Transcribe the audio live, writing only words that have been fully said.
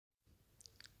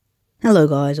Hello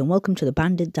guys and welcome to the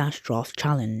Bandit Draft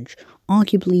Challenge,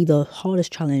 arguably the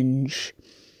hardest challenge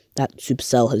that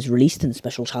Supercell has released in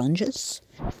special challenges,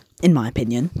 in my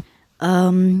opinion,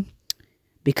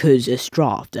 because it's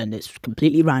draft and it's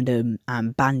completely random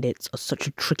and bandits are such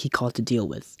a tricky card to deal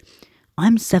with.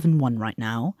 I'm 7-1 right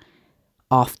now,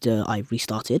 after I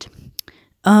restarted,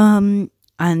 and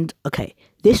okay,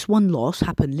 this one loss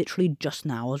happened literally just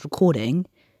now. I was recording,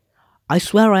 I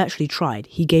swear I actually tried,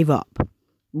 he gave up.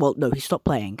 Well, no, he stopped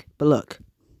playing, but look.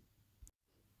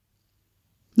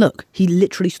 Look, he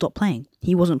literally stopped playing.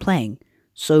 He wasn't playing.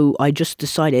 So I just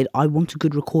decided I want a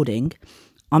good recording.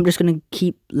 I'm just going to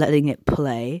keep letting it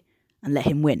play and let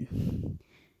him win.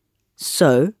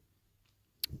 So,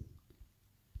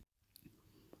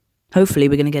 hopefully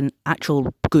we're going to get an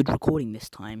actual good recording this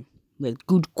time. With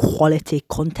good quality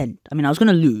content. I mean, I was going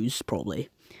to lose, probably,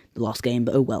 the last game,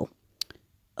 but oh well.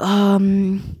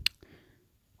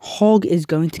 Hog is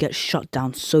going to get shut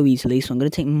down so easily, so I'm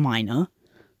going to take Minor,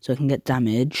 so I can get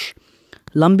damage.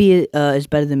 Lumbee is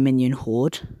better than Minion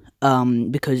Horde,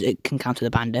 because it can counter the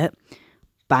Bandit.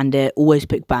 Bandit, always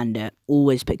pick Bandit,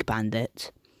 always pick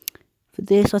Bandit. For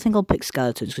this, I think I'll pick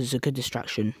Skeletons, because it's a good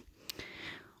distraction.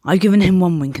 I've given him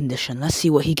one win condition, let's see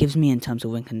what he gives me in terms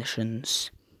of win conditions.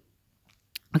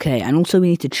 Okay, and also we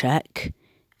need to check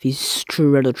if he's true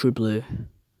red or true blue.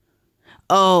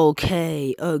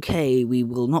 Okay, we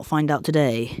will not find out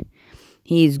today.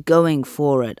 He's going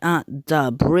for it at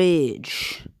the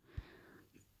bridge.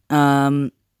 Okay,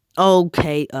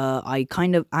 I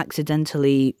kind of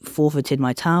accidentally forfeited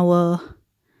my tower.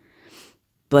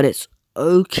 But it's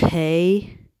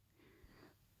okay.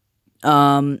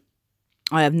 I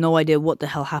have no idea what the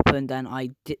hell happened and I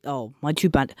did, oh, my two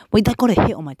bandits. Wait, that got a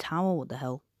hit on my tower, what the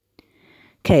hell?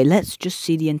 Okay, let's just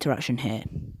see the interaction here.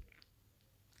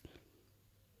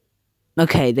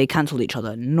 Okay, they cancelled each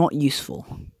other. Not useful.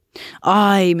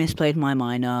 I misplayed my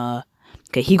Minor.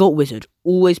 Okay, he got Wizard.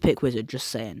 Always pick Wizard, just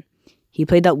saying. He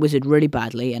played that Wizard really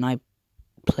badly, and I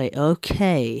played...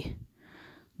 Okay.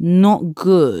 Not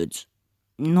good.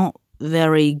 Not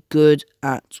very good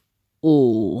at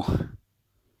all.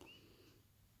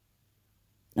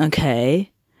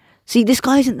 Okay. See, this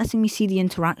guy isn't letting me see the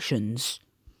interactions.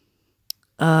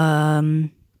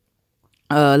 Let's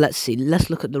see. Let's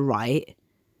look at the right.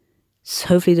 So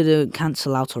hopefully they don't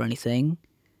cancel out or anything.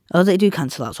 Oh, they do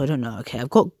cancel out, so I don't know. Okay,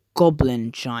 I've got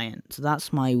Goblin Giant. So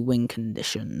that's my win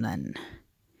condition then.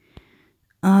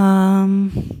 I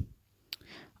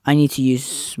need to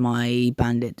use my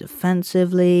Bandit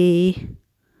defensively.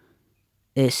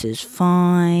 This is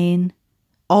fine.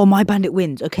 Oh, my Bandit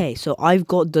wins. Okay, so I've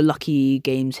got the lucky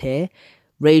games here.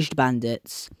 Raged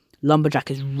Bandits.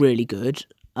 Lumberjack is really good.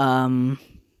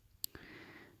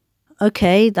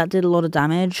 Okay, that did a lot of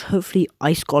damage. Hopefully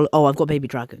Ice Golem... Oh, I've got Baby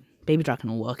Dragon. Baby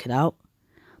Dragon will work it out.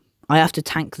 I have to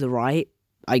tank the right.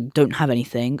 I don't have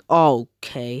anything.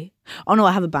 Okay. Oh, no,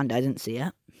 I have a Bandit. I didn't see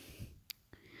it.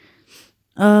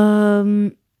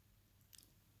 And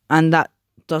that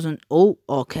doesn't... Oh,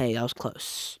 okay, that was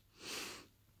close.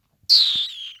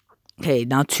 Okay,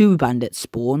 now 2 bandits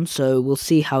spawn, so we'll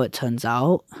see how it turns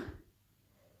out.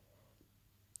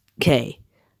 Okay.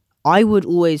 I would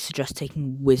always suggest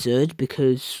taking Wizard,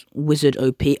 because Wizard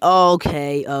OP. Oh,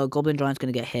 okay, Goblin Giant's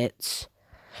gonna get hit.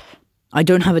 I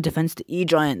don't have a defense to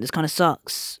E-Giant, this kind of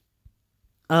sucks.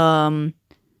 Okay.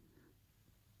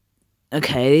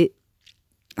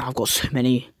 I've got so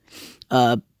many,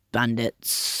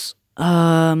 bandits.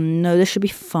 No, this should be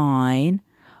fine.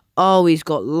 Oh, he's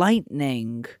got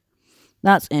Lightning.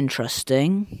 That's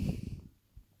interesting.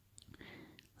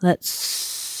 Let's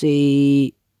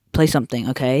see... Play something,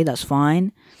 okay, that's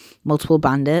fine. Multiple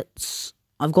bandits.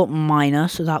 I've got Minor,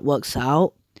 so that works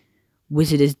out.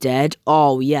 Wizard is dead.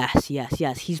 Oh, yes.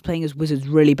 He's playing his Wizards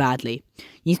really badly. You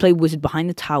need to play Wizard behind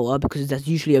the tower, because there's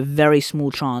usually a very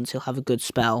small chance he'll have a good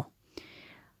spell.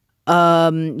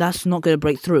 That's not going to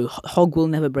break through. Hog will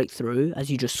never break through,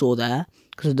 as you just saw there,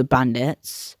 because of the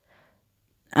bandits.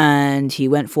 And he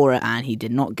went for it, and he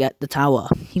did not get the tower.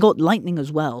 He got Lightning as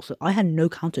well, so I had no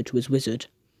counter to his Wizard.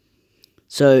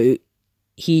 So,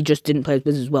 he just didn't play his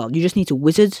Wizard as well. You just need to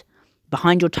Wizard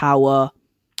behind your tower,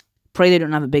 pray they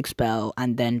don't have a big spell,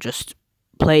 and then just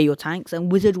play your tanks, and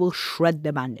Wizard will shred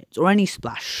the bandits, or any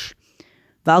splash.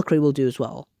 Valkyrie will do as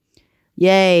well.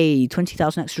 Yay,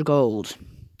 20,000 extra gold.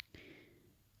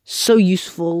 So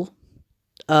useful.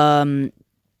 So,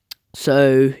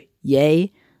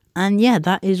 yay. And yeah,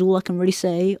 that is all I can really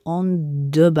say on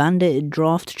the Bandit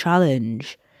Draft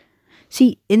Challenge.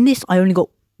 See, in this, I only got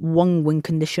 1 win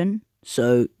condition,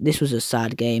 so this was a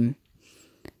sad game.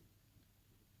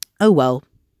 Oh well,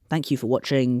 thank you for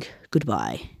watching,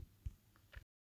 goodbye.